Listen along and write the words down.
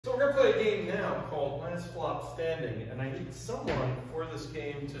game now called Last Flop Standing, and I need someone for this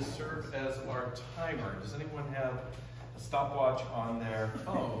game to serve as our timer. Does anyone have a stopwatch on their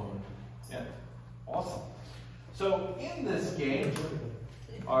phone? Yeah, awesome. So in this game,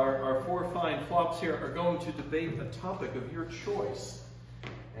 our four fine flops here are going to debate a topic of your choice.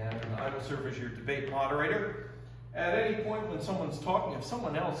 And I will serve as your debate moderator. At any point when someone's talking, if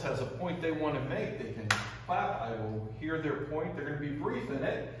someone else has a point they want to make, they can clap. I will hear their point. They're going to be brief in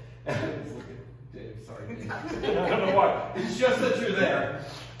it. Look at Dave. Sorry, Dave. I don't know why. It's just that you're there.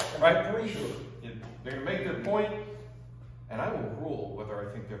 Right? Brief. They're going to make their point, and I will rule whether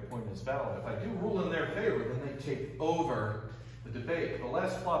I think their point is valid. If I do rule in their favor, then they take over the debate. The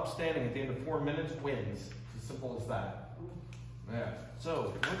last flop standing at the end of 4 minutes wins. It's as simple as that. Yeah.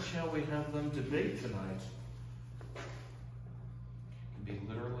 So, what shall we have them debate tonight? Be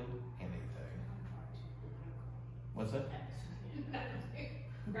literally anything. What's that?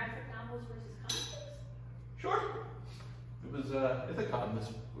 Graphic novels versus comic books? Sure. It was Ithacon this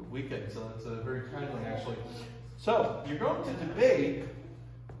weekend, so that's very timely, actually. So, you're going to debate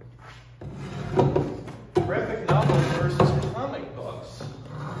graphic novels versus comic books.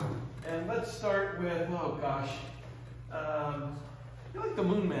 And let's start with, oh gosh, I feel like the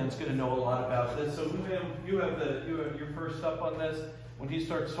Moon Man's going to know a lot about this. So, Moon Man, you have your first up on this. When he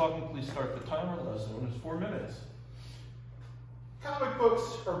starts talking, please start the timer. Last one is 4 minutes. Comic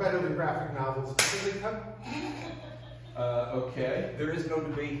books are better than graphic novels. Okay. There is no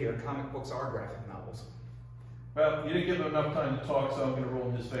debate here. Comic books are graphic novels. Well, you didn't give him enough time to talk, so I'm going to rule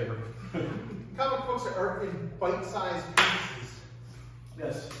in his favor. Comic books are in bite-sized pieces.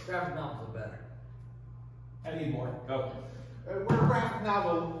 Yes. Graphic novels are better. I need more. Go. Where a graphic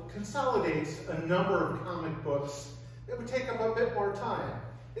novel consolidates a number of comic books, it would take up a bit more time.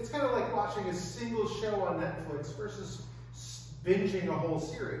 It's kind of like watching a single show on Netflix versus binging a whole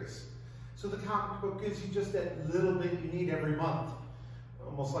series. So the comic book gives you just that little bit you need every month.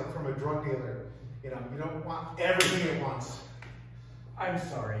 Almost like from a drug dealer. You know, you don't want everything at once. I'm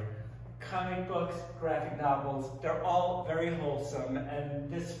sorry. Comic books, graphic novels, they're all very wholesome,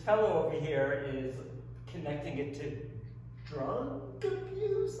 and this fellow over here is connecting it to drug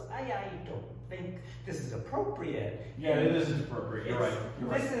abuse. I don't think this is appropriate. Yeah, it isn't appropriate. You're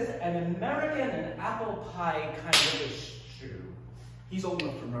right. This is an American and apple pie kind of issue. He's old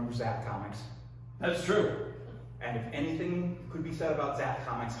enough to remember Zap Comics. That's true. And if anything could be said about Zap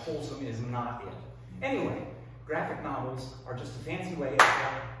Comics, wholesome is not it. Anyway, graphic novels are just a fancy way of...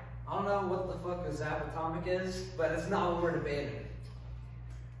 I don't know what the fuck a Zap comic is, but it's not what we're debating.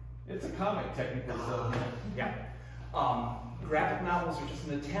 It's a comic, technically, so... Yeah. Graphic novels are just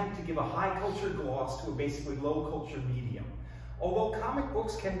an attempt to give a high culture gloss to a basically low culture medium. Although comic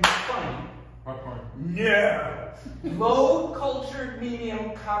books can be funny, no! Low cultured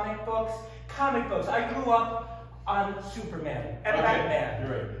medium comic books. Comic books. I grew up on Superman and Batman.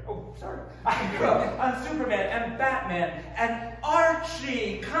 You're right. Oh, sorry. I grew up on Superman and Batman and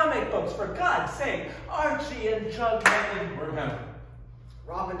Archie comic books, for God's sake. Archie and Jughead. We're having.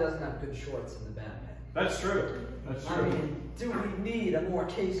 Robin doesn't have good shorts in the Batman. That's true. That's I true. mean, do we need a more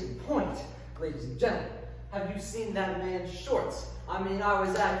case in point, ladies and gentlemen? Have you seen that man's shorts? I mean, I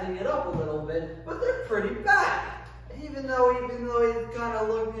was acting it up a little bit, but they're pretty bad. Even though he kind of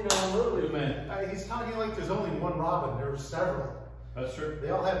looked, you know, a little bit. Man. He's talking like there's only one Robin. There's several. That's true. They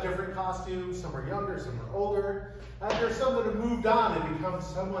all have different costumes. Some are younger, some are older. There's some that have moved on and become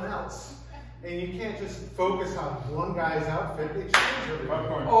someone else. And you can't just focus on one guy's outfit. They change every day.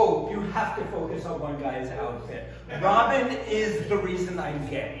 Oh, you have to focus on one guy's outfit. Robin is the reason I'm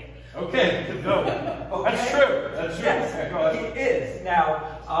gay. Okay, go. Okay? That's true. That's true. Yes, Okay, go ahead. he is.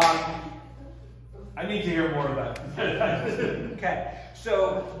 Now, I need to hear more of that. okay,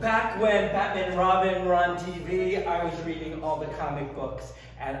 so back when Batman and Robin were on TV, I was reading all the comic books,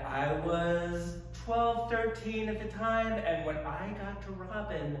 and I was 12, 13 at the time, and when I got to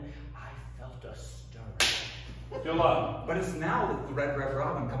Robin, I felt a stir. Good luck. but it's now that the Red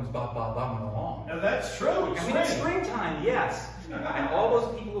Robin comes bobbing along. Now that's true. I mean, it's springtime, yes. And all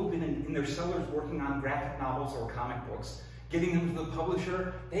those people who've been in their cellars working on graphic novels or comic books, getting them to the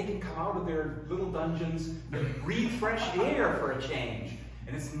publisher, they can come out of their little dungeons and breathe fresh air for a change.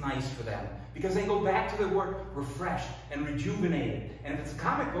 And it's nice for them, because they go back to their work refreshed and rejuvenated. And if it's a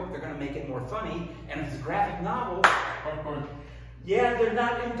comic book, they're going to make it more funny. And if it's a graphic novel, Yeah, they're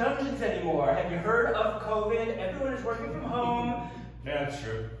not in dungeons anymore. Have you heard of COVID? Everyone is working from home. Yeah, that's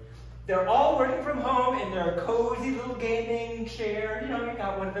true. They're all working from home in their cozy little gaming chair. You know, you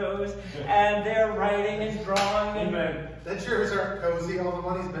got one of those. And they're writing and drawing. And That chairs aren't cozy. All the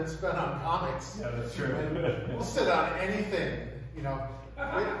money's been spent on comics. Yeah, that's true. We'll sit on anything, you know.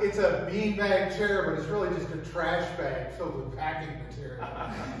 It's a beanbag chair, but it's really just a trash bag filled with packing material.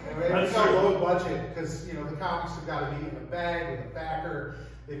 It's a low budget because the comics have got to be in a bag with a backer.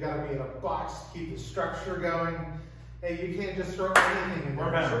 They've got to be in a box to keep the structure going. Hey, you can't just throw anything in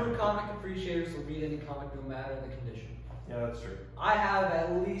there. True comic appreciators will read any comic no matter the condition. Yeah, that's true. I have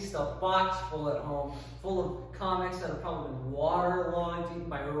at least a box full at home, full of comics that have probably been waterlogged, eaten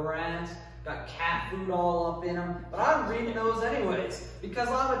by rats, got cat food all up in them, but I'm reading those anyways, because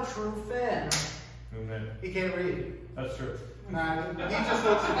I'm a true fan. He can't read. That's true. Nah, he just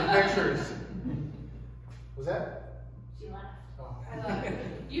looks at the pictures. Was that? She laughed. Oh. I love it.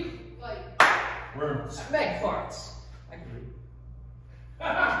 You, like... We're... Meg farts. I can read.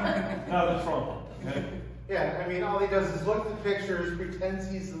 No, that's wrong. Okay. Yeah, I mean, all he does is look at the pictures, pretends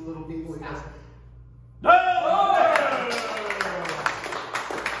he's the little people. He goes, No! Oh!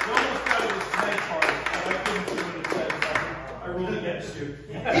 You almost got to the snake part, and I couldn't see what it said. I ruled against you.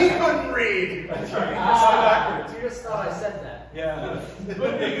 he couldn't read! That's right. Backwards. You just thought I said that. Yeah, it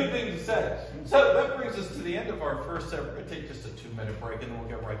would be a good thing to say. So that brings us to the end of our first ever. We're going to take just a 2-minute break, and then we'll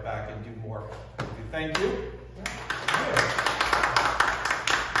get right back and do more. Thank you.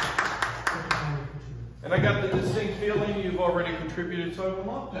 And I got the distinct feeling you've already contributed, so I will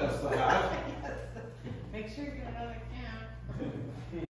not pass the hat. Make sure you get another can.